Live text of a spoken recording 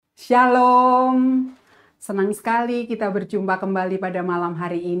Shalom. Senang sekali kita berjumpa kembali pada malam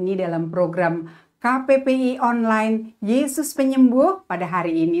hari ini dalam program KPPI Online Yesus Penyembuh pada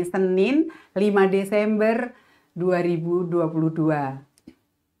hari ini Senin 5 Desember 2022.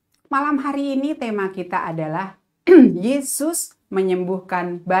 Malam hari ini tema kita adalah Yesus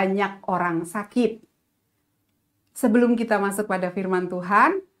menyembuhkan banyak orang sakit. Sebelum kita masuk pada firman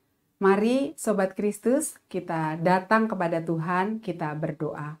Tuhan, mari Sobat Kristus kita datang kepada Tuhan, kita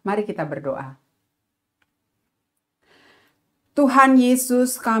berdoa. Mari kita berdoa. Tuhan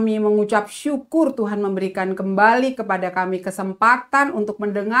Yesus, kami mengucap syukur Tuhan memberikan kembali kepada kami kesempatan untuk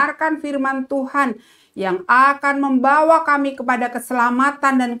mendengarkan firman Tuhan yang akan membawa kami kepada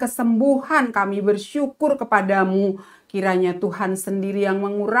keselamatan dan kesembuhan. Kami bersyukur kepadamu. Kiranya Tuhan sendiri yang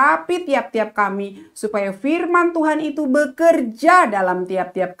mengurapi tiap-tiap kami supaya firman Tuhan itu bekerja dalam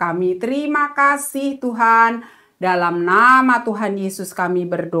tiap-tiap kami. Terima kasih Tuhan. Dalam nama Tuhan Yesus kami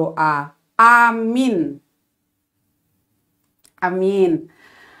berdoa. Amin. Amin.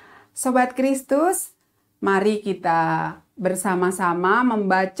 Sobat Kristus, mari kita bersama-sama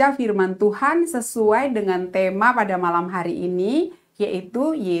membaca firman Tuhan sesuai dengan tema pada malam hari ini,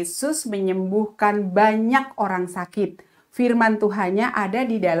 yaitu Yesus menyembuhkan banyak orang sakit. Firman Tuhannya ada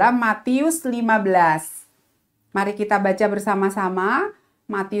di dalam Matius 15. Mari kita baca bersama-sama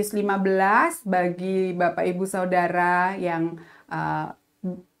Matius 15 bagi Bapak Ibu Saudara yang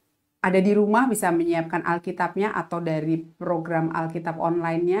ada di rumah bisa menyiapkan Alkitabnya atau dari program Alkitab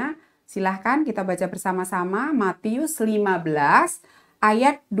online-nya. Silahkan kita baca bersama-sama Matius 15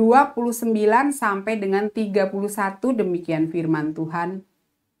 ayat 29 sampai dengan 31, demikian firman Tuhan.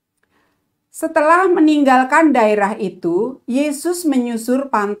 Setelah meninggalkan daerah itu, Yesus menyusur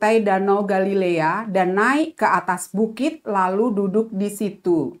pantai Danau Galilea dan naik ke atas bukit lalu duduk di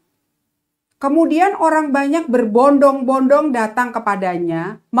situ. Kemudian orang banyak berbondong-bondong datang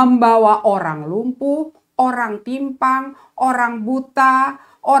kepadanya, membawa orang lumpuh, orang timpang, orang buta,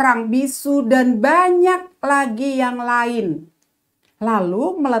 orang bisu, dan banyak lagi yang lain.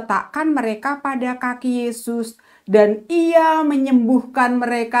 Lalu meletakkan mereka pada kaki Yesus, dan Ia menyembuhkan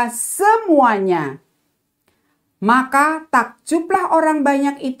mereka semuanya. Maka takjublah orang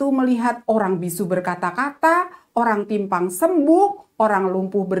banyak itu melihat orang bisu berkata-kata, orang timpang sembuh, orang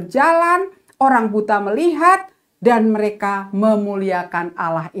lumpuh berjalan, orang buta melihat, dan mereka memuliakan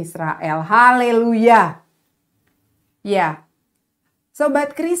Allah Israel. Haleluya. Ya,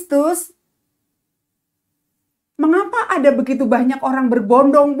 Sobat Kristus, mengapa ada begitu banyak orang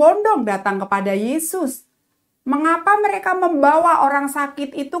berbondong-bondong datang kepada Yesus? Mengapa mereka membawa orang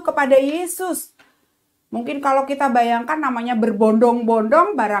sakit itu kepada Yesus? Mungkin kalau kita bayangkan namanya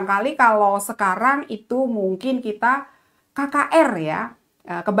berbondong-bondong, barangkali kalau sekarang itu mungkin kita KKR ya,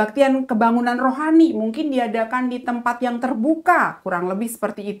 kebaktian kebangunan rohani, mungkin diadakan di tempat yang terbuka, kurang lebih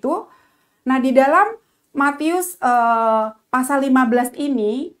seperti itu. Nah, di dalam Matius pasal 15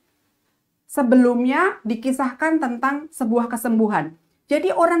 ini, sebelumnya dikisahkan tentang sebuah kesembuhan.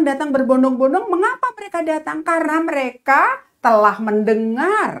 Jadi orang datang berbondong-bondong, mengapa mereka datang? Karena mereka telah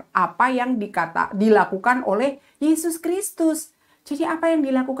mendengar apa yang dilakukan oleh Yesus Kristus. Jadi apa yang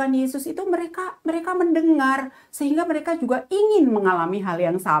dilakukan Yesus itu mereka mendengar, sehingga mereka juga ingin mengalami hal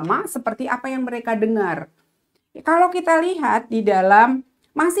yang sama seperti apa yang mereka dengar. Kalau kita lihat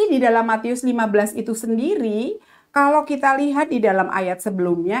masih di dalam Matius 15 itu sendiri, kalau kita lihat di dalam ayat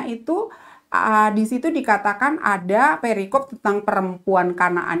sebelumnya itu, di situ dikatakan ada perikop tentang perempuan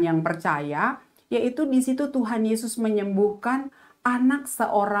Kanaan yang percaya, yaitu di situ Tuhan Yesus menyembuhkan anak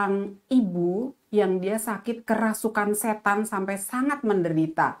seorang ibu yang dia sakit kerasukan setan sampai sangat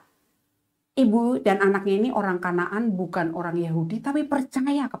menderita. Ibu dan anaknya ini orang Kanaan, bukan orang Yahudi, tapi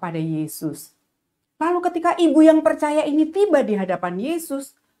percaya kepada Yesus. Lalu ketika ibu yang percaya ini tiba di hadapan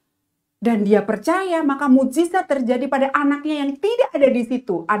Yesus, dan dia percaya, maka mukjizat terjadi pada anaknya yang tidak ada di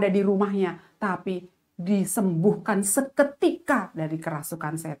situ, ada di rumahnya, tapi disembuhkan seketika dari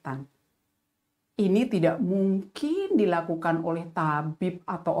kerasukan setan. Ini tidak mungkin dilakukan oleh tabib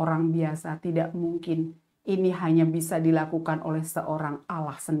atau orang biasa, tidak mungkin. Ini hanya bisa dilakukan oleh seorang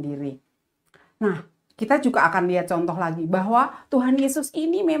Allah sendiri. Nah, kita juga akan lihat contoh lagi bahwa Tuhan Yesus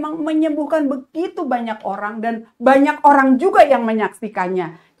ini memang menyembuhkan begitu banyak orang dan banyak orang juga yang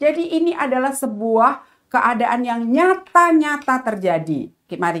menyaksikannya. Jadi ini adalah sebuah keadaan yang nyata-nyata terjadi.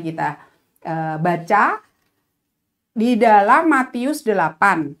 Mari kita baca di dalam Matius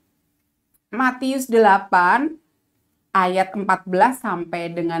 8. Matius 8 ayat 14 sampai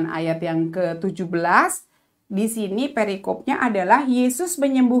dengan ayat yang ke-17. Di sini perikopnya adalah Yesus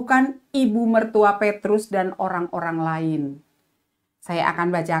menyembuhkan ibu mertua Petrus dan orang-orang lain. Saya akan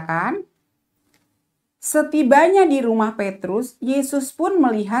bacakan. Setibanya di rumah Petrus, Yesus pun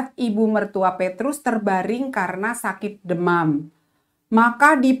melihat ibu mertua Petrus terbaring karena sakit demam.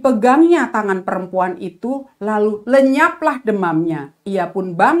 Maka dipegangnya tangan perempuan itu, lalu lenyaplah demamnya. Ia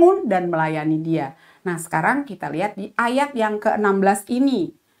pun bangun dan melayani dia. Nah, sekarang kita lihat di ayat yang ke-16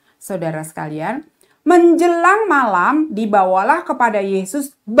 ini. Saudara sekalian, menjelang malam dibawalah kepada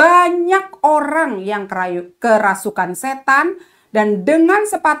Yesus banyak orang yang kerasukan setan, dan dengan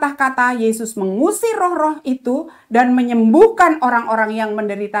sepatah kata Yesus mengusir roh-roh itu dan menyembuhkan orang-orang yang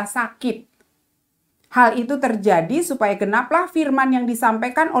menderita sakit. Hal itu terjadi supaya genaplah firman yang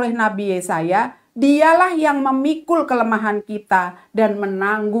disampaikan oleh Nabi Yesaya, dialah yang memikul kelemahan kita dan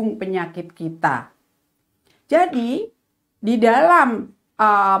menanggung penyakit kita. Jadi, di dalam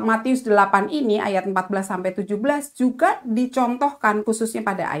Matius 8 ini ayat 14-17 juga dicontohkan khususnya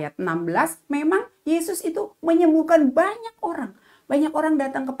pada ayat 16, memang Yesus itu menyembuhkan banyak orang. Banyak orang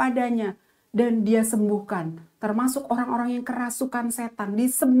datang kepadanya dan dia sembuhkan. Termasuk orang-orang yang kerasukan setan,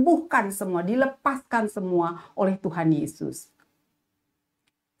 disembuhkan semua, dilepaskan semua oleh Tuhan Yesus.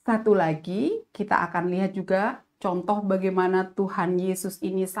 Satu lagi, kita akan lihat juga contoh bagaimana Tuhan Yesus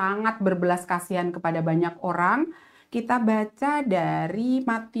ini sangat berbelas kasihan kepada banyak orang. Kita baca dari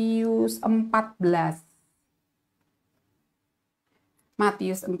Matius 14.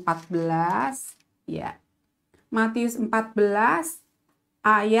 Matius 14, ya. Matius 14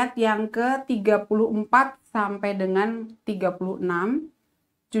 ayat yang ke-34 sampai dengan 36.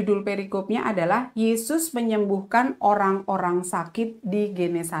 Judul perikopnya adalah Yesus menyembuhkan orang-orang sakit di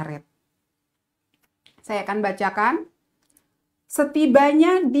Genesaret. Saya akan bacakan.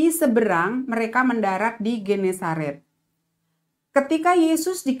 Setibanya di seberang, mereka mendarat di Genesaret. Ketika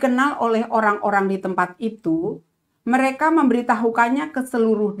Yesus dikenal oleh orang-orang di tempat itu, mereka memberitahukannya ke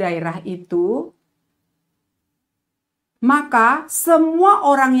seluruh daerah itu. Maka semua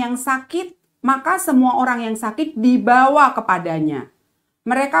orang yang sakit dibawa kepadanya.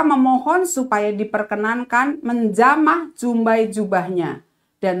 Mereka memohon supaya diperkenankan menjamah jumbai jubahnya,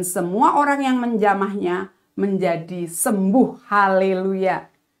 dan semua orang yang menjamahnya menjadi sembuh. Haleluya.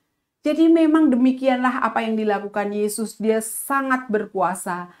 Jadi memang demikianlah apa yang dilakukan Yesus. Dia sangat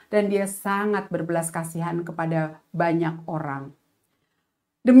berkuasa dan dia sangat berbelas kasihan kepada banyak orang.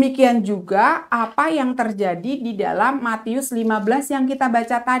 Demikian juga apa yang terjadi di dalam Matius 15 yang kita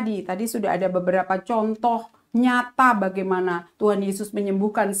baca tadi. Tadi sudah ada beberapa contoh nyata bagaimana Tuhan Yesus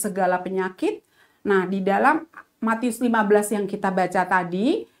menyembuhkan segala penyakit. Nah, di dalam Matius 15 yang kita baca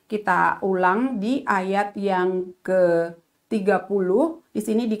tadi, kita ulang di ayat yang ke-30. Di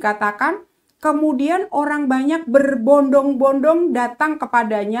sini dikatakan, kemudian orang banyak berbondong-bondong datang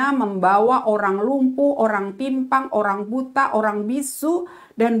kepadanya membawa orang lumpuh, orang timpang, orang buta, orang bisu,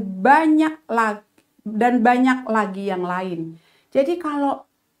 dan banyak lagi yang lain. Jadi kalau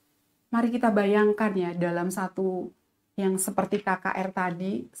mari kita bayangkan ya dalam satu yang seperti KKR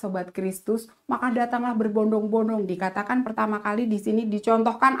tadi, Sobat Kristus, maka datanglah berbondong-bondong. Dikatakan pertama kali di sini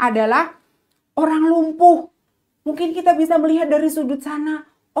dicontohkan adalah orang lumpuh. Mungkin kita bisa melihat dari sudut sana,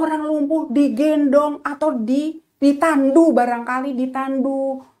 orang lumpuh digendong atau ditandu, barangkali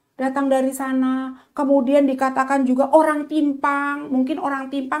ditandu, datang dari sana. Kemudian dikatakan juga orang timpang, mungkin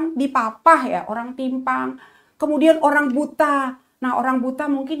orang timpang dipapah ya, orang timpang. Kemudian orang buta. Nah, orang buta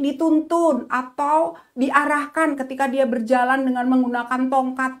mungkin dituntun atau diarahkan ketika dia berjalan dengan menggunakan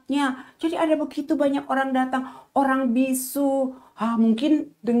tongkatnya. Jadi ada begitu banyak orang datang, orang bisu,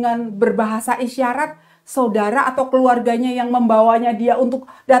 mungkin dengan berbahasa isyarat, saudara atau keluarganya yang membawanya dia untuk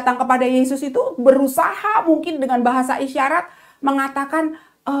datang kepada Yesus itu berusaha mungkin dengan bahasa isyarat mengatakan,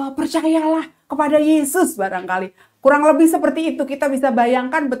 percayalah kepada Yesus barangkali. Kurang lebih seperti itu, kita bisa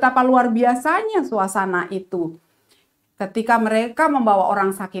bayangkan betapa luar biasanya suasana itu. Ketika mereka membawa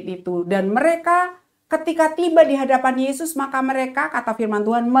orang sakit itu, dan mereka ketika tiba di hadapan Yesus, maka mereka, kata firman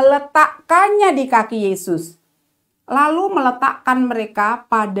Tuhan, meletakkannya di kaki Yesus. Lalu meletakkan mereka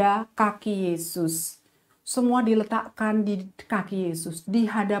pada kaki Yesus. Semua diletakkan di kaki Yesus, di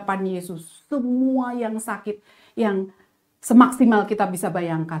hadapan Yesus. Semua yang sakit, yang semaksimal kita bisa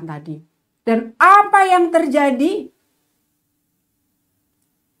bayangkan tadi. Dan apa yang terjadi?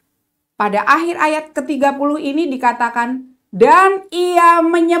 Pada akhir ayat ke-30 ini dikatakan, dan ia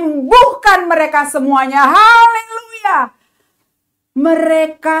menyembuhkan mereka semuanya. Haleluya!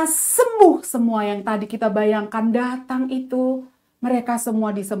 Mereka sembuh semua yang tadi kita bayangkan datang itu. Mereka semua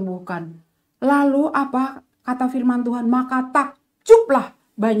disembuhkan. Lalu apa kata firman Tuhan? Maka takjublah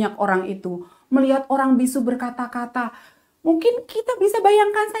banyak orang itu. Melihat orang bisu berkata-kata. Mungkin kita bisa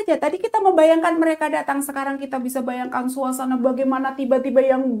bayangkan saja. Tadi kita membayangkan mereka datang. Sekarang kita bisa bayangkan suasana bagaimana tiba-tiba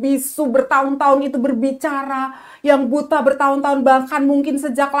yang bisu bertahun-tahun itu berbicara. Yang buta bertahun-tahun bahkan mungkin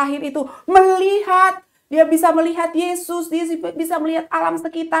sejak lahir itu melihat. Dia bisa melihat Yesus, dia bisa melihat alam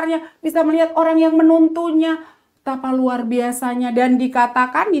sekitarnya, bisa melihat orang yang menuntunnya. Betapa luar biasanya. Dan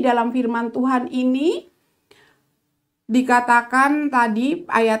dikatakan di dalam firman Tuhan ini, dikatakan tadi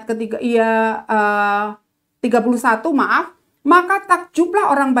ayat ketiga, 31 maaf, maka takjublah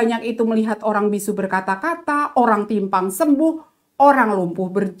orang banyak itu melihat orang bisu berkata-kata, orang timpang sembuh, orang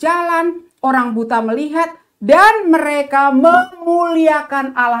lumpuh berjalan, orang buta melihat, dan mereka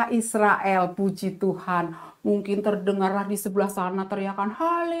memuliakan Allah Israel. Puji Tuhan. Mungkin terdengarlah di sebelah sana teriakan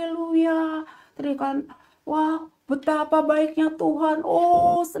haleluya. Teriakan, wah betapa baiknya Tuhan.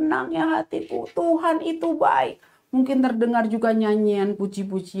 Oh senangnya hatiku, Tuhan itu baik. Mungkin terdengar juga nyanyian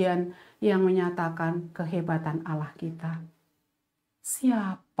puji-pujian yang menyatakan kehebatan Allah kita.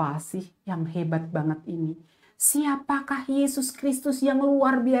 Siapa sih yang hebat banget ini? Siapakah Yesus Kristus yang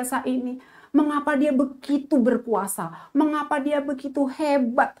luar biasa ini? Mengapa dia begitu berkuasa? Mengapa dia begitu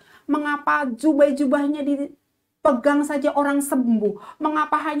hebat? Mengapa jubah-jubahnya dipegang saja orang sembuh?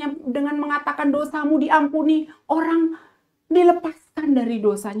 Mengapa hanya dengan mengatakan dosamu diampuni, orang dilepaskan dari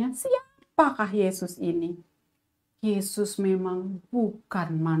dosanya? Siapakah Yesus ini? Yesus memang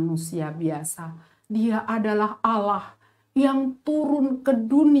bukan manusia biasa. Dia adalah Allah yang turun ke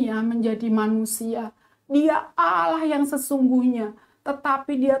dunia menjadi manusia. Dia Allah yang sesungguhnya,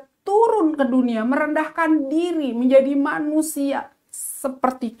 tetapi dia turun ke dunia, merendahkan diri menjadi manusia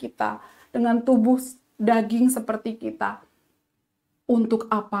seperti kita, dengan tubuh daging seperti kita. Untuk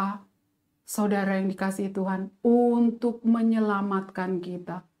apa? Saudara yang dikasihi Tuhan, untuk menyelamatkan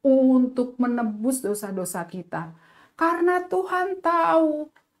kita, untuk menebus dosa-dosa kita. Karena Tuhan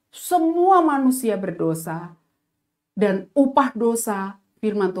tahu semua manusia berdosa. Dan upah dosa,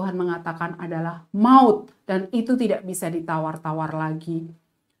 firman Tuhan mengatakan adalah maut. Dan itu tidak bisa ditawar-tawar lagi.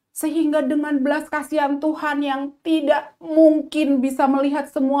 Sehingga dengan belas kasihan Tuhan yang tidak mungkin bisa melihat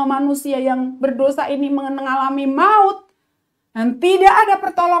semua manusia yang berdosa ini mengalami maut. Dan tidak ada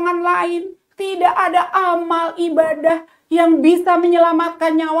pertolongan lain. Tidak ada amal ibadah yang bisa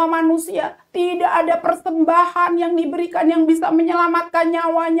menyelamatkan nyawa manusia. Tidak ada persembahan yang diberikan yang bisa menyelamatkan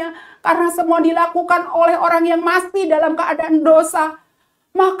nyawanya. Karena semua dilakukan oleh orang yang masih dalam keadaan dosa.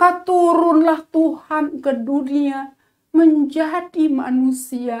 Maka turunlah Tuhan ke dunia menjadi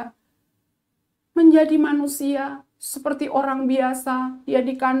manusia. Menjadi manusia seperti orang biasa. Dia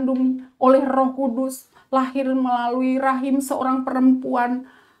dikandung oleh Roh Kudus. Lahir melalui rahim seorang perempuan.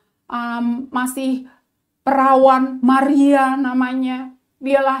 Masih perawan, Maria namanya.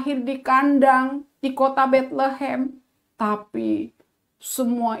 Dia lahir di kandang di kota Bethlehem. Tapi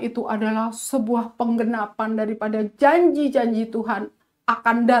semua itu adalah sebuah penggenapan daripada janji-janji Tuhan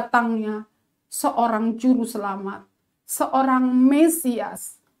akan datangnya seorang juru selamat, seorang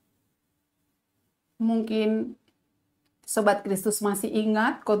Mesias. Mungkin Sobat Kristus masih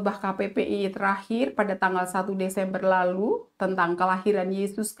ingat khotbah KPPI terakhir pada tanggal 1 Desember lalu tentang kelahiran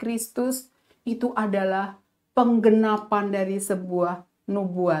Yesus Kristus. Itu adalah penggenapan dari sebuah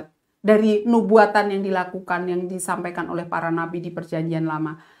nubuat. Dari nubuatan yang dilakukan, yang disampaikan oleh para nabi di Perjanjian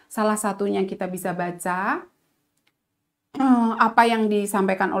Lama. Salah satunya kita bisa baca apa yang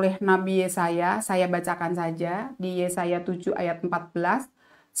disampaikan oleh Nabi Yesaya. Saya bacakan saja di Yesaya 7 ayat 14.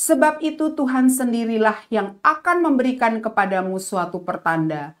 Sebab itu Tuhan sendirilah yang akan memberikan kepadamu suatu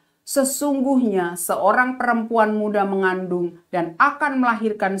pertanda. Sesungguhnya seorang perempuan muda mengandung dan akan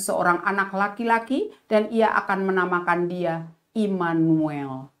melahirkan seorang anak laki-laki dan ia akan menamakan dia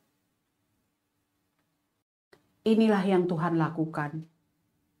Immanuel. Inilah yang Tuhan lakukan.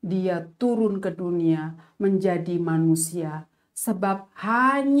 Dia turun ke dunia menjadi manusia sebab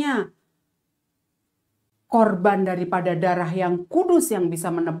hanya korban daripada darah yang kudus yang bisa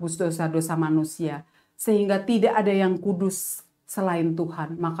menebus dosa-dosa manusia. Sehingga tidak ada yang kudus selain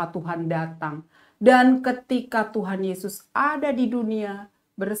Tuhan. Maka Tuhan datang. Dan ketika Tuhan Yesus ada di dunia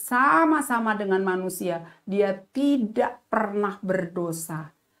bersama-sama dengan manusia, dia tidak pernah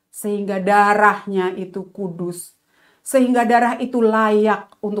berdosa. Sehingga darahnya itu kudus. Sehingga darah itu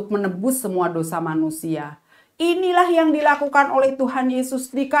layak untuk menebus semua dosa manusia. Inilah yang dilakukan oleh Tuhan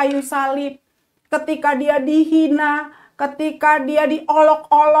Yesus di kayu salib. Ketika dia dihina, ketika dia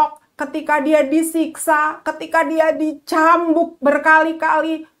diolok-olok, ketika dia disiksa, ketika dia dicambuk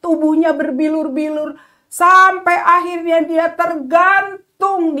berkali-kali, tubuhnya berbilur-bilur, sampai akhirnya dia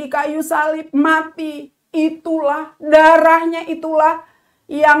tergantung di kayu salib mati. Itulah darahnya, itulah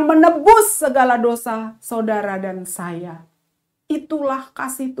yang menebus segala dosa saudara dan saya. Itulah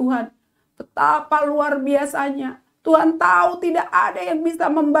kasih Tuhan. Betapa luar biasanya. Tuhan tahu tidak ada yang bisa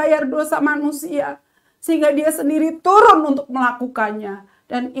membayar dosa manusia. Sehingga dia sendiri turun untuk melakukannya.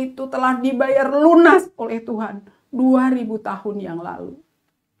 Dan itu telah dibayar lunas oleh Tuhan 2000 tahun yang lalu.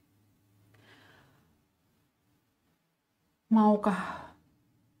 Maukah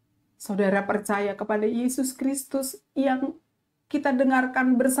saudara percaya kepada Yesus Kristus yang kita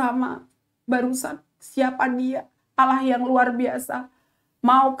dengarkan bersama barusan? Siapa Dia? Allah yang luar biasa.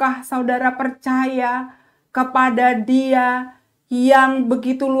 Maukah saudara percaya kepada Dia yang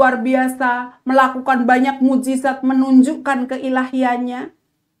begitu luar biasa, melakukan banyak mujizat menunjukkan keilahiannya?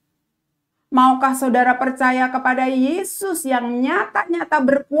 Maukah saudara percaya kepada Yesus yang nyata-nyata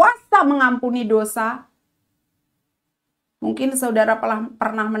berkuasa mengampuni dosa? Mungkin saudara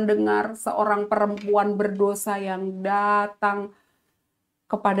pernah mendengar seorang perempuan berdosa yang datang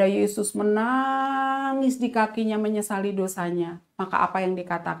kepada Yesus menangis di kakinya menyesali dosanya. Maka apa yang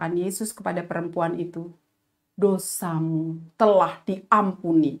dikatakan Yesus kepada perempuan itu? Dosamu telah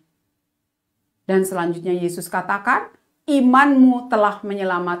diampuni. Dan selanjutnya Yesus katakan, imanmu telah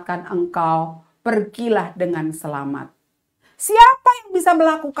menyelamatkan engkau, pergilah dengan selamat. Siapa yang bisa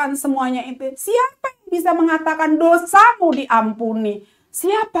melakukan semuanya itu? Siapa yang bisa mengatakan dosamu diampuni?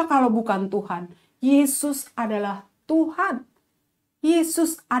 Siapa kalau bukan Tuhan? Yesus adalah Tuhan.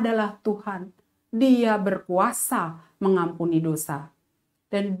 Yesus adalah Tuhan. Dia berkuasa mengampuni dosa.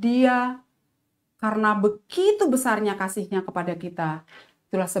 Dan Dia, karena begitu besarnya kasih-Nya kepada kita,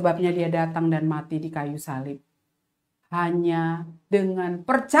 itulah sebabnya Dia datang dan mati di kayu salib. Hanya dengan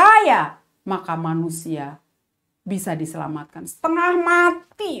percaya, maka manusia bisa diselamatkan. Setengah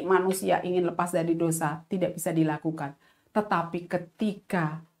mati manusia ingin lepas dari dosa, tidak bisa dilakukan. Tetapi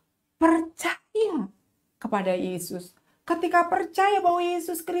ketika percaya kepada Yesus, ketika percaya bahwa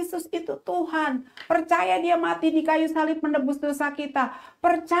Yesus Kristus itu Tuhan, percaya Dia mati di kayu salib menebus dosa kita,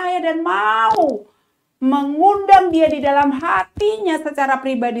 percaya dan mau mengundang Dia di dalam hatinya secara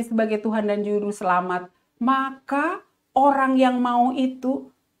pribadi sebagai Tuhan dan Juru Selamat, maka orang yang mau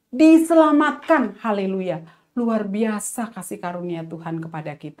itu diselamatkan. Haleluya. Luar biasa kasih karunia Tuhan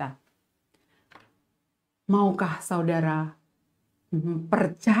kepada kita. Maukah saudara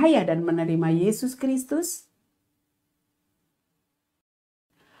percaya dan menerima Yesus Kristus?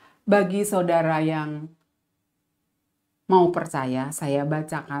 Bagi saudara yang mau percaya, saya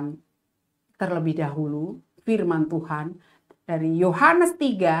bacakan terlebih dahulu firman Tuhan dari Yohanes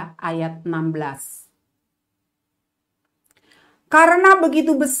 3 ayat 16. Karena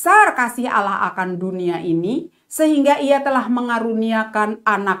begitu besar kasih Allah akan dunia ini, sehingga Ia telah mengaruniakan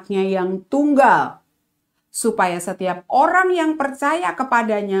anaknya yang tunggal, supaya setiap orang yang percaya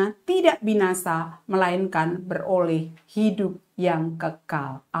kepadanya tidak binasa, melainkan beroleh hidup yang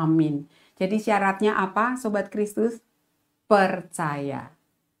kekal. Amin. Jadi syaratnya apa, Sobat Kristus? Percaya.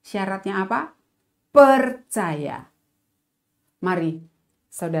 Syaratnya apa? Percaya. Mari,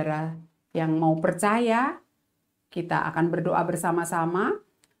 saudara yang mau percaya, kita akan berdoa bersama-sama.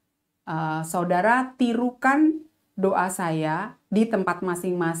 Saudara tirukan doa saya di tempat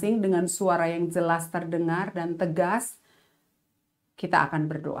masing-masing dengan suara yang jelas terdengar dan tegas. Kita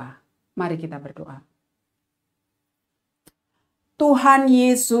akan berdoa. Mari kita berdoa. Tuhan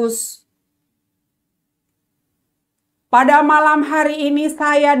Yesus, pada malam hari ini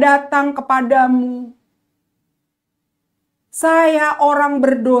saya datang kepadamu. Saya orang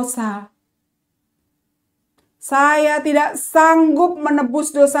berdosa. Saya tidak sanggup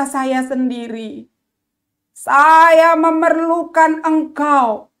menebus dosa saya sendiri. Saya memerlukan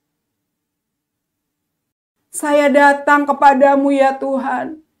Engkau. Saya datang kepadamu ya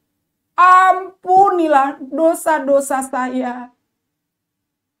Tuhan. Ampunilah dosa-dosa saya.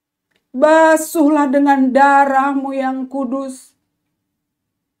 Basuhlah dengan darah-Mu yang kudus.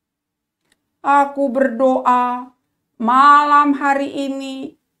 Aku berdoa malam hari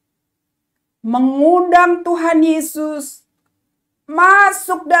ini, mengundang Tuhan Yesus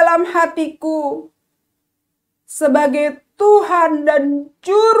masuk dalam hatiku sebagai Tuhan dan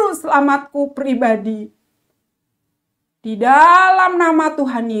Juru Selamatku pribadi. Di dalam nama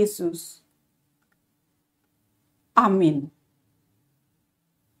Tuhan Yesus. Amin.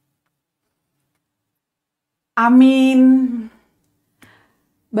 Amin.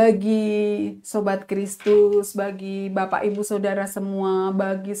 Bagi Sobat Kristus, bagi Bapak Ibu Saudara semua,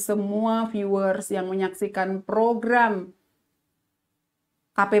 bagi semua viewers yang menyaksikan program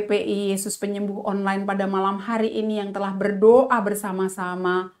KPPI Yesus Penyembuh Online pada malam hari ini yang telah berdoa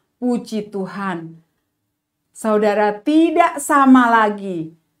bersama-sama, puji Tuhan. Saudara tidak sama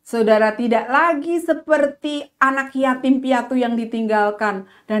lagi. Saudara tidak lagi seperti anak yatim piatu yang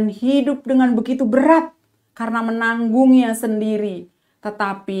ditinggalkan dan hidup dengan begitu berat karena menanggungnya sendiri.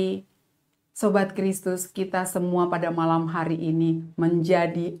 Tetapi Sobat Kristus, kita semua pada malam hari ini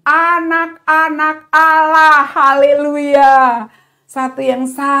menjadi anak-anak Allah. Haleluya. Satu yang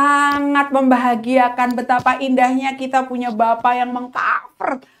sangat membahagiakan, betapa indahnya kita punya Bapa yang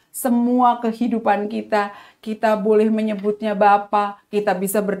mengcover semua kehidupan kita. kita boleh menyebutnya Bapa, kita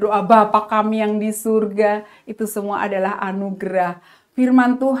bisa berdoa Bapa kami yang di surga. Itu semua adalah anugerah.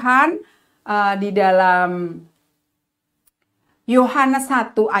 Firman Tuhan di dalam Yohanes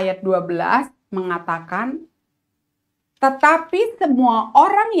 1 ayat 12 mengatakan, tetapi semua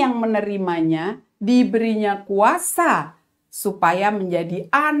orang yang menerimanya diberinya kuasa supaya menjadi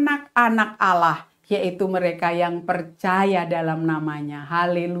anak-anak Allah, yaitu mereka yang percaya dalam namanya.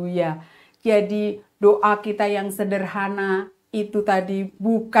 Haleluya. Jadi doa kita yang sederhana itu tadi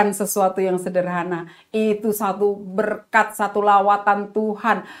bukan sesuatu yang sederhana. Itu satu berkat, satu lawatan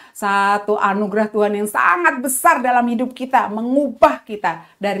Tuhan, satu anugerah Tuhan yang sangat besar dalam hidup kita, mengubah kita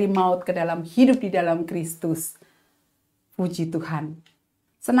dari maut ke dalam hidup di dalam Kristus. Puji Tuhan.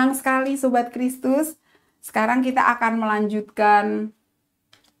 Senang sekali Sobat Kristus. Sekarang kita akan melanjutkan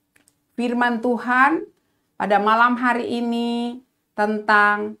firman Tuhan pada malam hari ini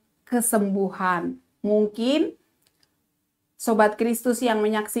tentang kesembuhan. Mungkin Sobat Kristus yang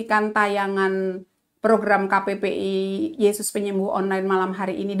menyaksikan tayangan program KPPI Yesus Penyembuh online malam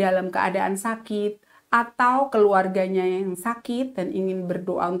hari ini dalam keadaan sakit, atau keluarganya yang sakit dan ingin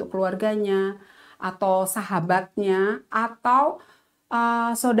berdoa untuk keluarganya, atau sahabatnya, atau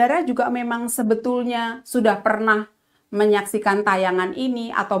saudara juga memang sebetulnya sudah pernah menyaksikan tayangan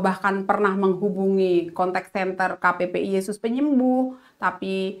ini, atau bahkan pernah menghubungi kontak center KPPI Yesus Penyembuh,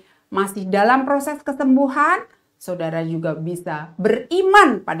 tapi masih dalam proses kesembuhan, saudara juga bisa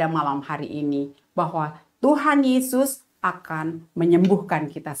beriman pada malam hari ini bahwa Tuhan Yesus akan menyembuhkan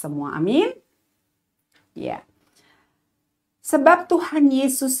kita semua. Amin. Ya. Sebab Tuhan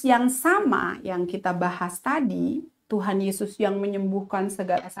Yesus yang sama yang kita bahas tadi, Tuhan Yesus yang menyembuhkan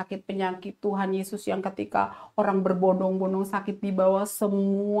segala sakit penyakit, Tuhan Yesus yang ketika orang berbondong-bondong sakit dibawa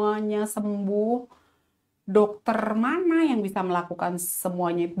semuanya sembuh. Dokter mana yang bisa melakukan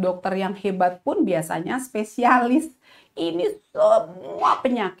semuanya? Dokter yang hebat pun biasanya spesialis ini semua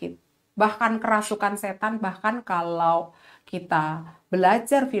penyakit, bahkan kerasukan setan. Bahkan kalau kita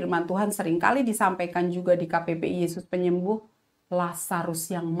belajar firman Tuhan, seringkali disampaikan juga di KPPI Yesus Penyembuh,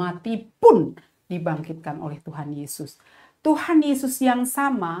 Lazarus yang mati pun dibangkitkan oleh Tuhan Yesus. Tuhan Yesus yang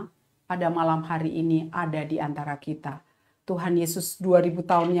sama pada malam hari ini ada di antara kita. Tuhan Yesus 2000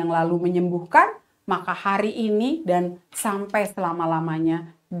 tahun yang lalu menyembuhkan, maka hari ini dan sampai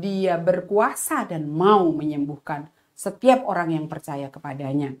selama-lamanya Dia berkuasa dan mau menyembuhkan setiap orang yang percaya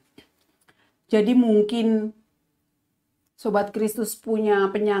kepadanya. Jadi mungkin Sobat Kristus punya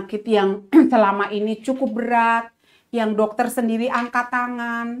penyakit yang selama ini cukup berat, yang dokter sendiri angkat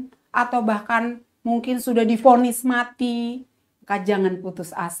tangan, atau bahkan mungkin sudah divonis mati. Maka jangan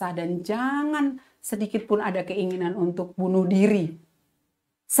putus asa dan jangan sedikit pun ada keinginan untuk bunuh diri.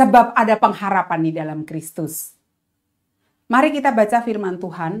 Sebab ada pengharapan di dalam Kristus. Mari kita baca firman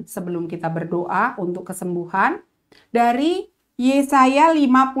Tuhan sebelum kita berdoa untuk kesembuhan. Dari Yesaya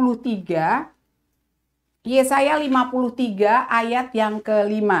 53. Yesaya 53 ayat yang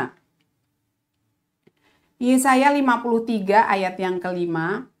ke-5. Yesaya 53 ayat yang ke-5.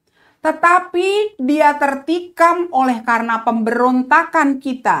 Tetapi dia tertikam oleh karena pemberontakan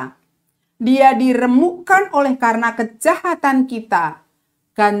kita. Dia diremukkan oleh karena kejahatan kita.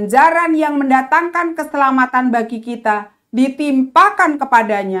 Ganjaran yang mendatangkan keselamatan bagi kita ditimpakan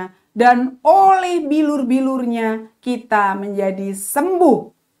kepadanya, dan oleh bilur-bilurnya kita menjadi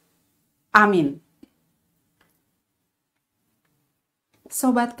sembuh. Amin.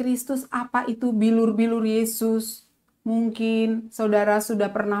 Sobat Kristus, apa itu bilur-bilur Yesus? Mungkin saudara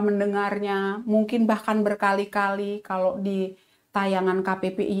sudah pernah mendengarnya, mungkin bahkan berkali-kali kalau di tayangan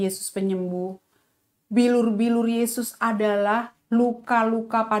KPPI Yesus Penyembuh. Bilur-bilur Yesus adalah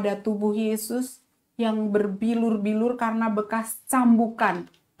luka-luka pada tubuh Yesus yang berbilur-bilur karena bekas cambukan.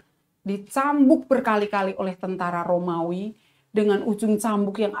 Dicambuk berkali-kali oleh tentara Romawi dengan ujung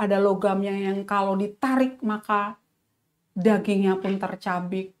cambuk yang ada logamnya yang kalau ditarik maka dagingnya pun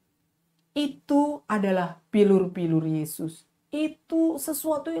tercabik. Itu adalah bilur-bilur Yesus. Itu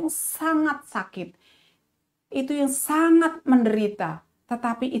sesuatu yang sangat sakit. Itu yang sangat menderita.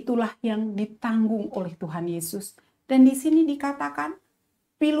 Tetapi itulah yang ditanggung oleh Tuhan Yesus. Dan di sini dikatakan,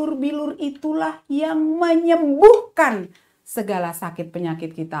 bilur-bilur itulah yang menyembuhkan segala sakit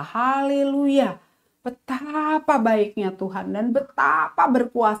penyakit kita. Haleluya. Betapa baiknya Tuhan dan betapa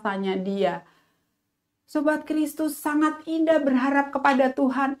berkuasanya Dia. Sobat Kristus, sangat indah berharap kepada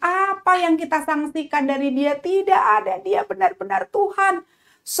Tuhan. Apa yang kita saksikan dari Dia tidak ada. Dia benar-benar Tuhan.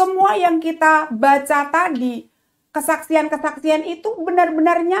 Semua yang kita baca tadi, kesaksian-kesaksian itu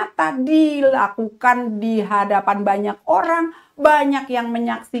benar-benar nyata dilakukan di hadapan banyak orang, banyak yang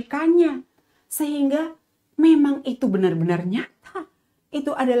menyaksikannya. Sehingga memang itu benar-benar nyata.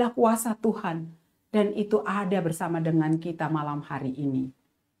 Itu adalah kuasa Tuhan. dan itu ada bersama dengan kita malam hari ini.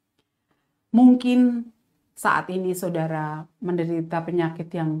 Mungkin saat ini saudara menderita penyakit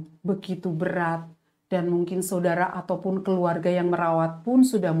yang begitu berat, dan mungkin saudara ataupun keluarga yang merawat pun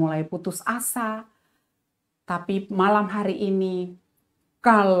sudah mulai putus asa. Tapi malam hari ini,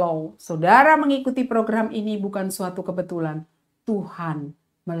 kalau saudara mengikuti program ini bukan suatu kebetulan, Tuhan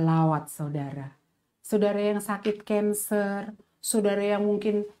melawat saudara. Saudara yang sakit kanker, saudara yang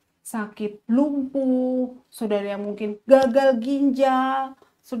mungkin sakit lumpuh, saudara yang mungkin gagal ginjal,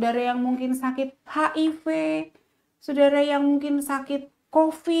 saudara yang mungkin sakit HIV, saudara yang mungkin sakit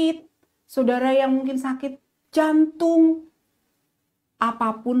COVID, saudara yang mungkin sakit jantung,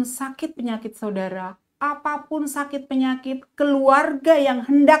 apapun sakit penyakit saudara, apapun sakit penyakit keluarga yang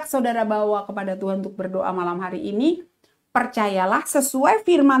hendak saudara bawa kepada Tuhan untuk berdoa malam hari ini, percayalah sesuai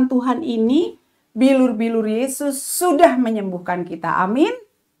firman Tuhan ini, bilur-bilur Yesus sudah menyembuhkan kita. Amin.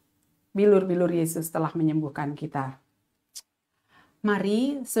 Bilur-bilur Yesus telah menyembuhkan kita.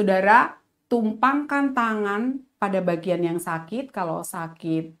 Mari saudara tumpangkan tangan pada bagian yang sakit. Kalau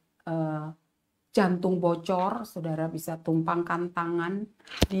sakit jantung bocor, saudara bisa tumpangkan tangan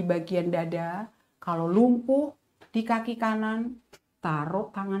di bagian dada. Kalau lumpuh di kaki kanan,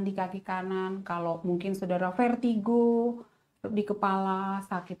 taruh tangan di kaki kanan. Kalau mungkin saudara vertigo di kepala,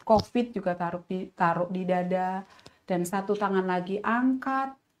 sakit COVID juga taruh di dada. Dan satu tangan lagi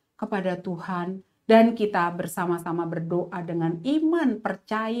angkat kepada Tuhan. Dan kita bersama-sama berdoa dengan iman,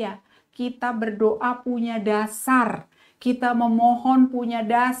 percaya. Kita berdoa punya dasar. Kita memohon punya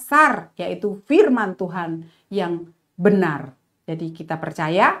dasar, yaitu firman Tuhan yang benar. Jadi kita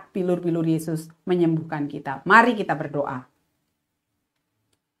percaya bilur-bilur Yesus menyembuhkan kita. Mari kita berdoa.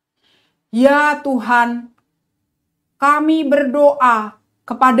 Ya Tuhan, kami berdoa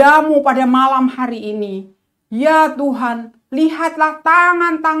kepadamu pada malam hari ini. Ya Tuhan, lihatlah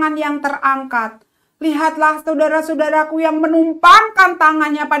tangan-tangan yang terangkat. Lihatlah saudara-saudaraku yang menumpangkan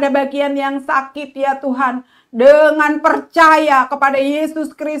tangannya pada bagian yang sakit ya Tuhan. Dengan percaya kepada Yesus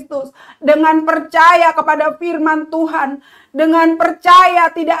Kristus. Dengan percaya kepada firman Tuhan. Dengan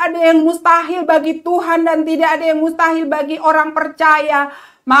percaya tidak ada yang mustahil bagi Tuhan dan tidak ada yang mustahil bagi orang percaya.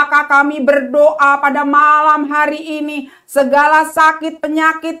 Maka kami berdoa pada malam hari ini, segala sakit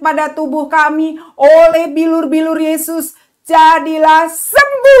penyakit pada tubuh kami oleh bilur-bilur Yesus, jadilah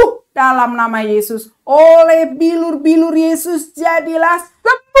sembuh dalam nama Yesus. Oleh bilur-bilur Yesus, jadilah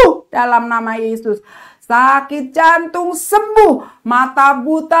sembuh dalam nama Yesus. Sakit jantung sembuh, mata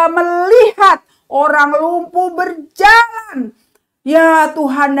buta melihat, orang lumpuh berjalan. Ya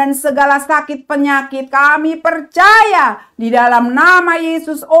Tuhan, dan segala sakit penyakit kami percaya di dalam nama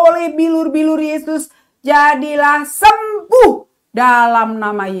Yesus, oleh bilur-bilur Yesus jadilah sembuh dalam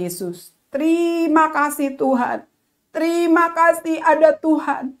nama Yesus. Terima kasih Tuhan. Terima kasih ada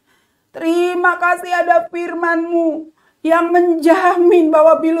Tuhan. Terima kasih ada firman-Mu yang menjamin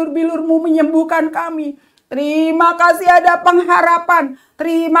bahwa bilur-bilur-Mu menyembuhkan kami. Terima kasih ada pengharapan.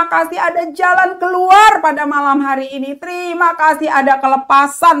 Terima kasih ada jalan keluar pada malam hari ini. Terima kasih ada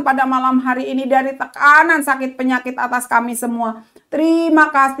kelepasan pada malam hari ini dari tekanan sakit penyakit atas kami semua. Terima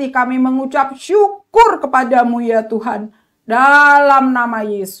kasih kami mengucap syukur kepadamu ya Tuhan. Dalam nama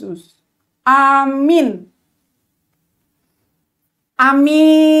Yesus. Amin.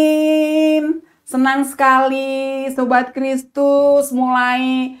 Amin. Senang sekali Sobat Kristus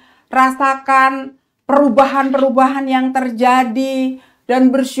mulai rasakan perubahan-perubahan yang terjadi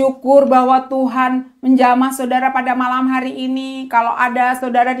dan bersyukur bahwa Tuhan menjamah saudara pada malam hari ini. Kalau ada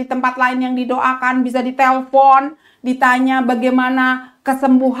saudara di tempat lain yang didoakan, bisa ditelepon, ditanya bagaimana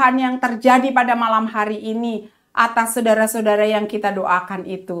kesembuhan yang terjadi pada malam hari ini atas saudara-saudara yang kita doakan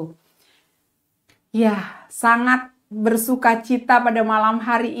itu. Ya, sangat bersuka cita pada malam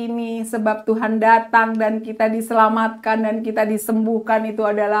hari ini sebab Tuhan datang dan kita diselamatkan dan kita disembuhkan. Itu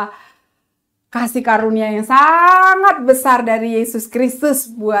adalah kasih karunia yang sangat besar dari Yesus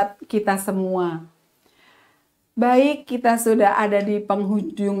Kristus buat kita semua. Baik, kita sudah ada di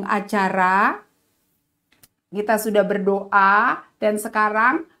penghujung acara. Kita sudah berdoa dan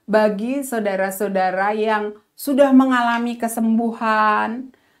sekarang bagi saudara-saudara yang sudah mengalami kesembuhan,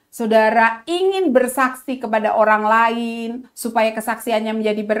 saudara ingin bersaksi kepada orang lain supaya kesaksiannya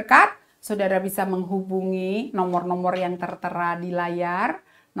menjadi berkat, saudara bisa menghubungi nomor-nomor yang tertera di layar,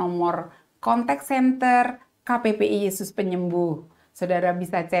 nomor kontak center KPPI Yesus Penyembuh. Saudara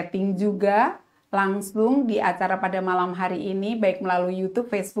bisa chatting juga langsung di acara pada malam hari ini, baik melalui YouTube,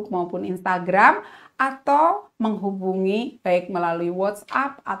 Facebook maupun Instagram, atau menghubungi baik melalui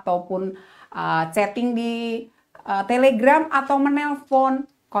WhatsApp ataupun chatting di Telegram atau menelpon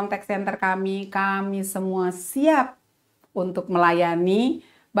kontak center kami. Kami semua siap untuk melayani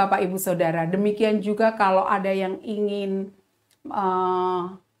Bapak Ibu Saudara. Demikian juga kalau ada yang ingin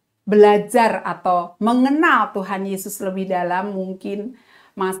belajar atau mengenal Tuhan Yesus lebih dalam, mungkin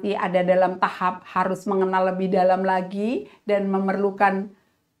masih ada dalam tahap harus mengenal lebih dalam lagi dan memerlukan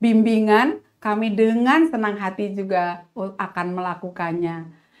bimbingan, kami dengan senang hati juga akan melakukannya.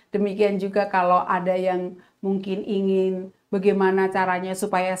 Demikian juga kalau ada yang mungkin ingin bagaimana caranya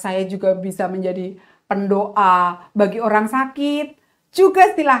supaya saya juga bisa menjadi pendoa bagi orang sakit,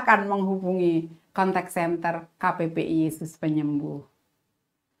 juga silahkan menghubungi kontak center KPPI Yesus Penyembuh.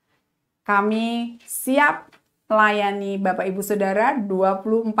 Kami siap melayani Bapak Ibu Saudara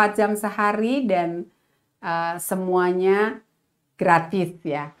 24 jam sehari dan semuanya gratis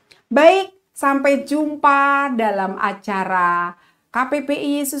ya. Baik, sampai jumpa dalam acara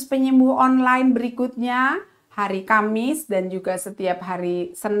KPPI Yesus Penyembuh online berikutnya hari Kamis dan juga setiap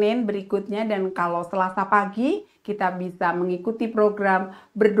hari Senin berikutnya, dan kalau Selasa pagi kita bisa mengikuti program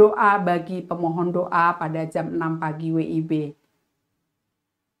berdoa bagi pemohon doa pada jam 6 pagi WIB.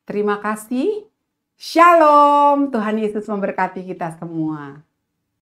 Terima kasih. Shalom. Tuhan Yesus memberkati kita semua.